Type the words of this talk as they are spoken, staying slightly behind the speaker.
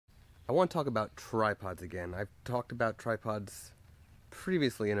I want to talk about tripods again. I've talked about tripods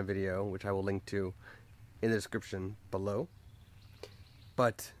previously in a video, which I will link to in the description below.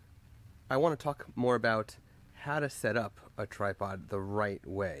 But I want to talk more about how to set up a tripod the right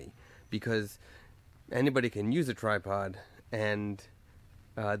way, because anybody can use a tripod, and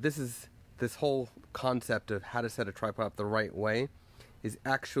this whole concept of how to set a tripod up the right way is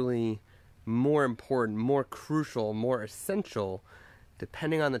actually more important, more crucial, more essential,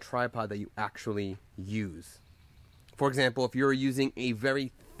 depending on the tripod that you actually use. For example, if you're using a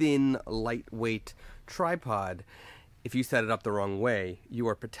very thin, lightweight tripod, if you set it up the wrong way, you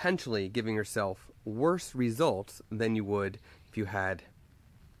are potentially giving yourself worse results than you would if you had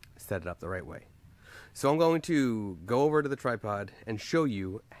set it up the right way. So I'm going to go over to the tripod and show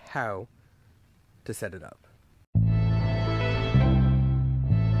you how to set it up.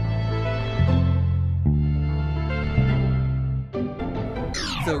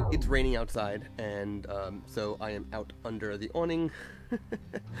 So it's raining outside, and so I am out under the awning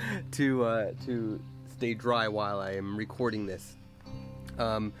to stay dry while I am recording this.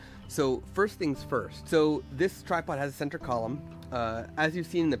 So first things first. So this tripod has a center column. As you've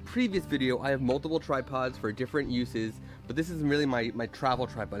seen in the previous video, I have multiple tripods for different uses, but this is really my travel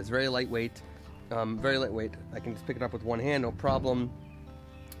tripod. It's very lightweight. Very lightweight. I can just pick it up with one hand, no problem.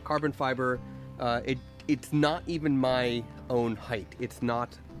 Carbon fiber. It's not even my own height. It's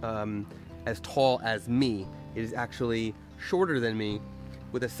not as tall as me. It is actually shorter than me.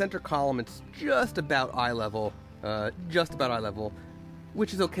 With a center column, it's just about eye level,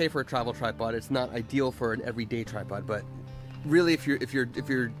 which is okay for a travel tripod. It's not ideal for an everyday tripod, but really, if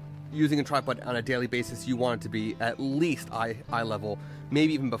you're using a tripod on a daily basis, you want it to be at least eye level,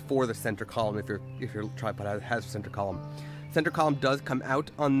 maybe even before the center column if your tripod has a center column. Center column does come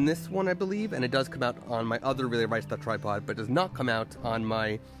out on this one, I believe, and it does come out on my other really right stuff tripod, but does not come out on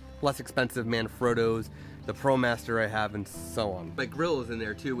my less expensive Manfrottos, the ProMaster I have, and so on. My grill is in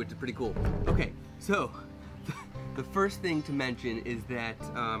there too, which is pretty cool. Okay, so the first thing to mention is that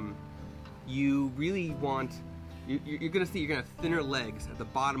you really want, you're gonna have thinner legs at the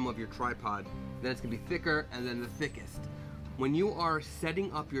bottom of your tripod, then it's gonna be thicker, and then the thickest. When you are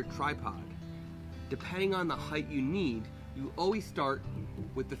setting up your tripod, depending on the height you need, you always start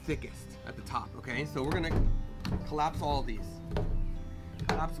with the thickest at the top, okay? So we're gonna collapse all of these.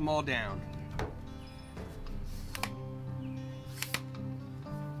 Collapse them all down.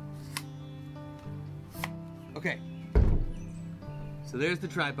 Okay, so there's the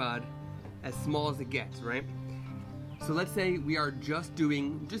tripod, as small as it gets, right? So let's say we are just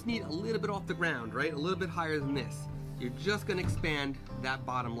need a little bit off the ground, right? A little bit higher than this. You're just gonna expand that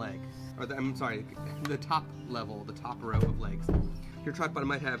bottom leg, or the top level, the top row of legs. Your tripod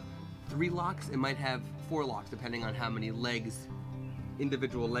might have 3 locks, it might have 4 locks, depending on how many legs,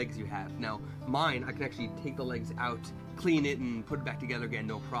 individual legs you have. Now, mine, I can actually take the legs out, clean it, and put it back together again,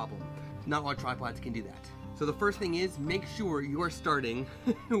 no problem. Not all tripods can do that. So the first thing is, make sure you're starting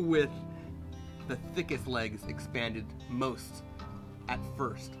with the thickest legs expanded most at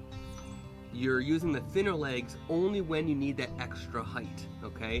first. You're using the thinner legs only when you need that extra height,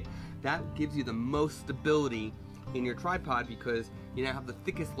 okay? That gives you the most stability in your tripod because you now have the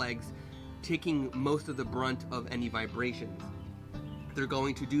thickest legs taking most of the brunt of any vibrations. They're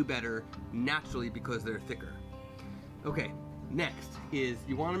going to do better naturally because they're thicker. Okay, next is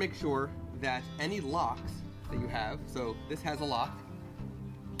you want to make sure that any locks that you have, so this has a lock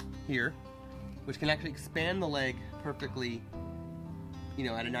here, which can actually expand the leg perfectly, you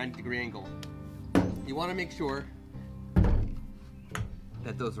know, at a 90-degree angle. You want to make sure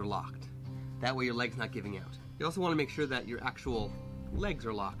that those are locked. That way your leg's not giving out. You also want to make sure that your actual legs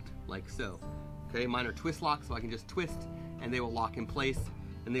are locked, like so. Okay, mine are twist locks, so I can just twist and they will lock in place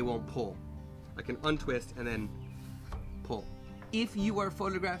and they won't pull. I can untwist and then pull. If you are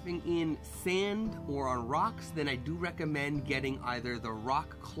photographing in sand or on rocks, then I do recommend getting either the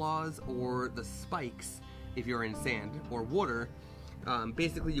rock claws or the spikes if you're in sand or water.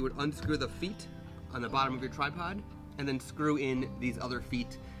 Basically, you would unscrew the feet on the bottom of your tripod and then screw in these other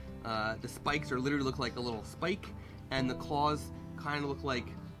feet. The spikes literally look like a little spike, and the claws kind of look like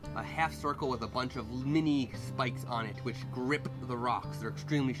a half circle with a bunch of mini spikes on it, which grip the rocks. They're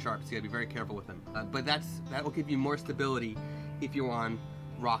extremely sharp, so you gotta be very careful with them. But that will give you more stability if you're on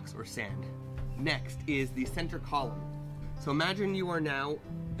rocks or sand. Next is the center column. So imagine you are now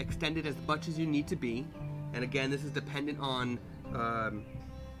extended as much as you need to be, and again, this is dependent on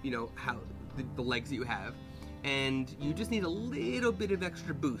you know, how the legs that you have, and you just need a little bit of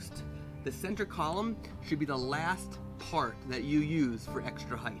extra boost. The center column should be the last part that you use for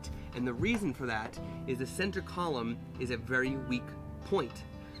extra height, and the reason for that is the center column is a very weak point.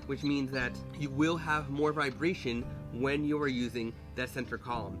 which means that you will have more vibration when you are using that center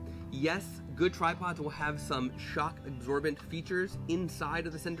column. Yes, good tripods will have some shock absorbent features inside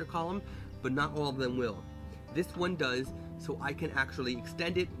of the center column, but not all of them will. This one does, so I can actually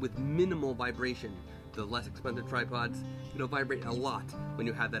extend it with minimal vibration. The less expensive tripods, it'll vibrate a lot when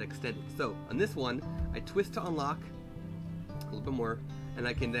you have that extended. So on this one, I twist to unlock a little bit more, and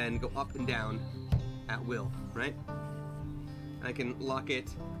I can then go up and down at will, right? I can lock it.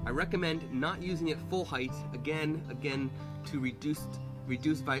 I recommend not using it full height, again, to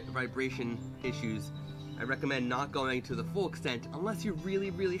reduce vibration issues. I recommend not going to the full extent unless you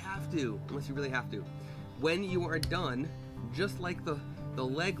really have to. When you are done, just like the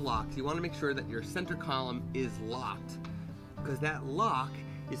leg locks, you want to make sure that your center column is locked, because that lock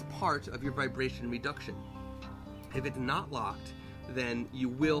is part of your vibration reduction. If it's not locked, then you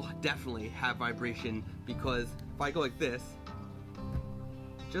will definitely have vibration, because if I go like this,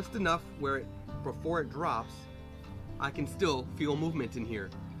 just enough where before it drops, I can still feel movement in here.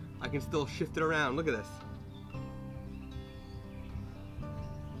 I can still shift it around. Look at this.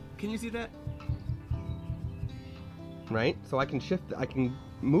 Can you see that? Right? So I can shift, I can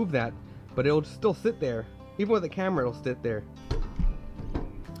move that, but it'll still sit there. Even with the camera, it'll sit there.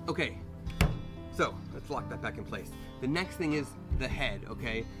 Okay, so let's lock that back in place. The next thing is the head,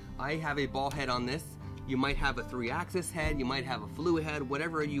 okay? I have a ball head on this. You might have a 3-axis head, you might have a fluid head,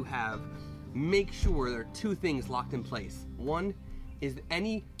 whatever you have. Make sure there are two things locked in place. One is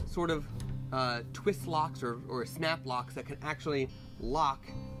any sort of twist locks or snap locks that can actually lock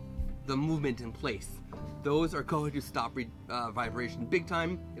the movement in place. Those are going to stop vibration big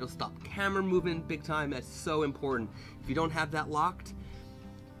time. It'll stop camera movement big time. That's so important. If you don't have that locked,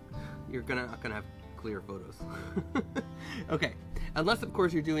 you're not gonna have clear photos. Okay, unless of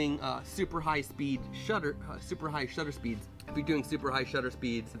course you're doing super high shutter speeds. If you're doing super high shutter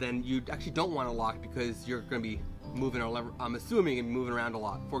speeds, then you actually don't want to lock, because you're going to be moving, I'm assuming you're moving around a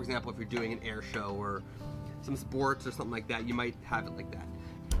lot. For example, if you're doing an air show or some sports or something like that, you might have it like that.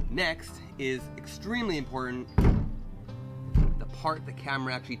 Next is extremely important, the part the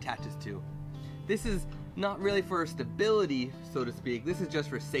camera actually attaches to. This is not really for stability, so to speak. This is just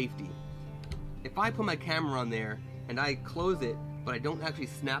for safety. If I put my camera on there and I close it, but I don't actually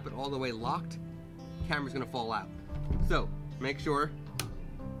snap it all the way locked, the camera's gonna fall out. So make sure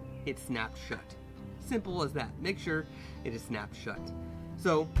it's snapped shut. Simple as that. Make sure it is snapped shut.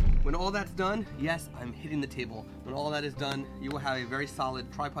 So when all that's done, yes, I'm hitting the table. When all that is done, you will have a very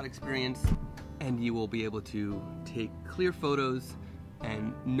solid tripod experience, and you will be able to take clear photos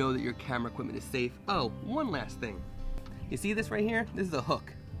and know that your camera equipment is safe. Oh, one last thing. You see this right here? This is a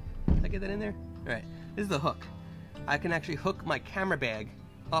hook. Did I get that in there? All right, this is a hook. I can actually hook my camera bag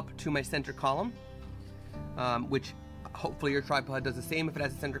up to my center column, which hopefully your tripod does the same if it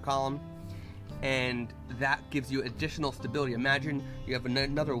has a center column, and that gives you additional stability. Imagine you have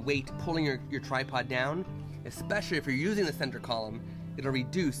another weight pulling your tripod down, especially if you're using the center column, it'll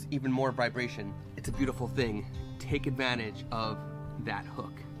reduce even more vibration. It's a beautiful thing. Take advantage of that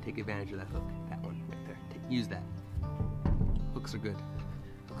hook. Take advantage of that hook. That one right there. Use that. Hooks are good.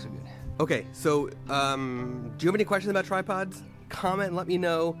 Hooks are good. Okay, so do you have any questions about tripods? Comment and let me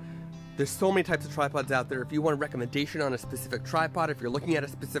know. There's so many types of tripods out there. If you want a recommendation on a specific tripod, if you're looking at a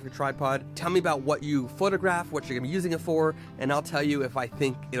specific tripod, tell me about what you photograph, what you're gonna be using it for, and I'll tell you if I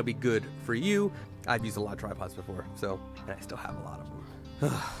think it'll be good for you. I've used a lot of tripods before, and I still have a lot of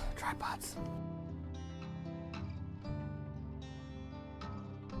them. Tripods.